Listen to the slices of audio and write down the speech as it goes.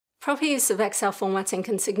Proper use of Excel formatting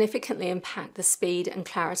can significantly impact the speed and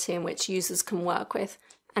clarity in which users can work with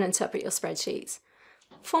and interpret your spreadsheets.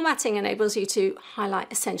 Formatting enables you to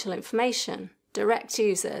highlight essential information, direct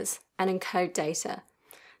users, and encode data.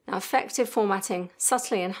 Now, effective formatting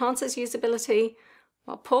subtly enhances usability,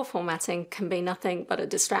 while poor formatting can be nothing but a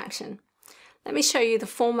distraction. Let me show you the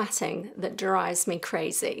formatting that drives me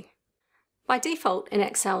crazy. By default in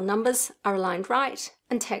Excel, numbers are aligned right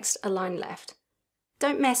and text aligned left.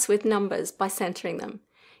 Don't mess with numbers by centering them.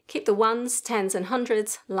 Keep the ones, tens, and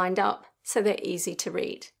hundreds lined up so they're easy to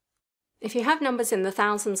read. If you have numbers in the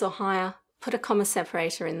thousands or higher, put a comma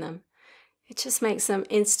separator in them. It just makes them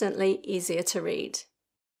instantly easier to read.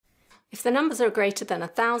 If the numbers are greater than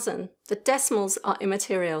 1,000, the decimals are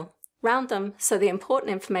immaterial. Round them so the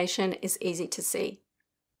important information is easy to see.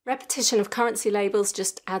 Repetition of currency labels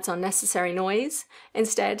just adds unnecessary noise.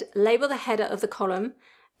 Instead, label the header of the column,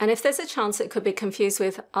 and if there's a chance it could be confused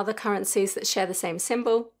with other currencies that share the same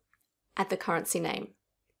symbol, add the currency name.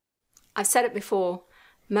 I've said it before,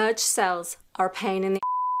 merged cells are a pain in the.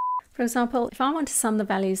 For example, if I want to sum the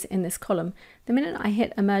values in this column, the minute I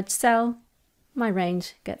hit a merged cell, my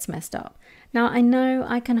range gets messed up. Now I know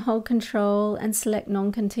I can hold control and select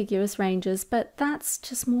non-contiguous ranges, but that's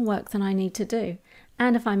just more work than I need to do.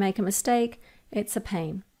 And if I make a mistake, it's a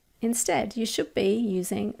pain. Instead, you should be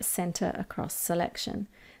using center across selection.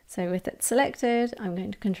 So with it selected, I'm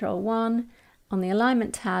going to Control 1. On the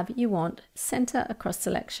Alignment tab, you want Center Across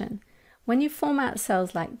Selection. When you format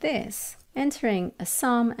cells like this, entering a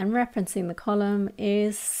sum and referencing the column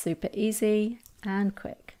is super easy and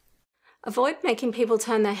quick. Avoid making people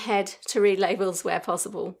turn their head to read labels where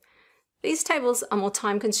possible. These tables are more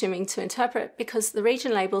time-consuming to interpret because the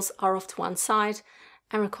region labels are off to one side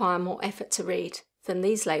and require more effort to read than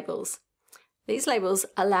these labels. These labels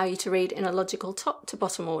allow you to read in a logical top to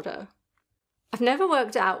bottom order. I've never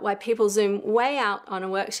worked out why people zoom way out on a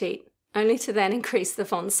worksheet only to then increase the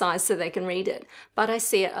font size so they can read it, but I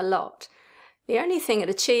see it a lot. The only thing it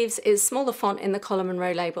achieves is smaller font in the column and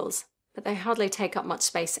row labels, but they hardly take up much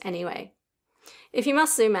space anyway. If you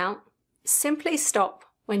must zoom out, simply stop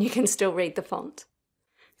when you can still read the font.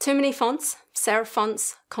 Too many fonts, serif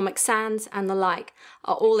fonts, Comic Sans, and the like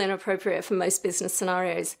are all inappropriate for most business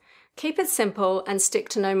scenarios. Keep it simple and stick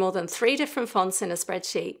to no more than 3 different fonts in a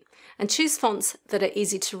spreadsheet, and choose fonts that are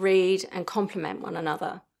easy to read and complement one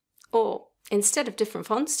another. Or, instead of different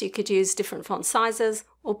fonts, you could use different font sizes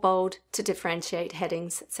or bold to differentiate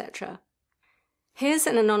headings, etc. Here's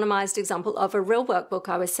an anonymized example of a real workbook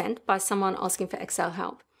I was sent by someone asking for Excel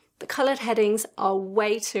help. The colored headings are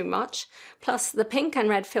way too much, plus the pink and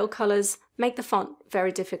red fill colors make the font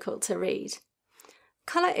very difficult to read.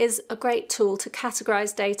 Color is a great tool to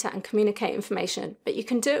categorize data and communicate information, but you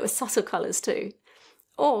can do it with subtle colors too.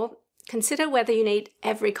 Or consider whether you need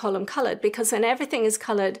every column colored, because when everything is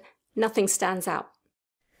colored, nothing stands out.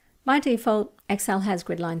 By default, Excel has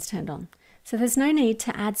grid lines turned on, so there's no need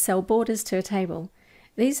to add cell borders to a table.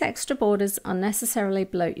 These extra borders unnecessarily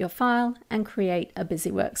bloat your file and create a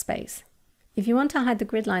busy workspace. If you want to hide the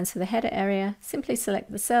grid lines for the header area, simply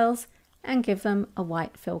select the cells and give them a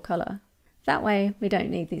white fill color. That way, we don't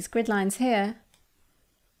need these grid lines here.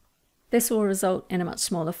 This will result in a much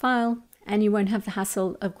smaller file, and you won't have the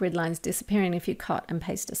hassle of grid lines disappearing if you cut and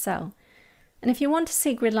paste a cell. And if you want to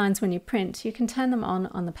see grid lines when you print, you can turn them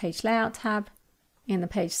on the Page Layout tab, in the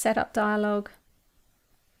Page Setup dialog,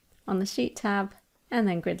 on the Sheet tab, and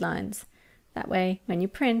then grid lines. That way, when you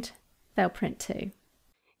print, they'll print too.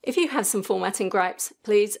 If you have some formatting gripes,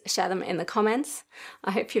 please share them in the comments. I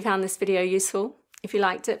hope you found this video useful. If you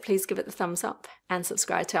liked it, please give it the thumbs up and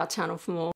subscribe to our channel for more.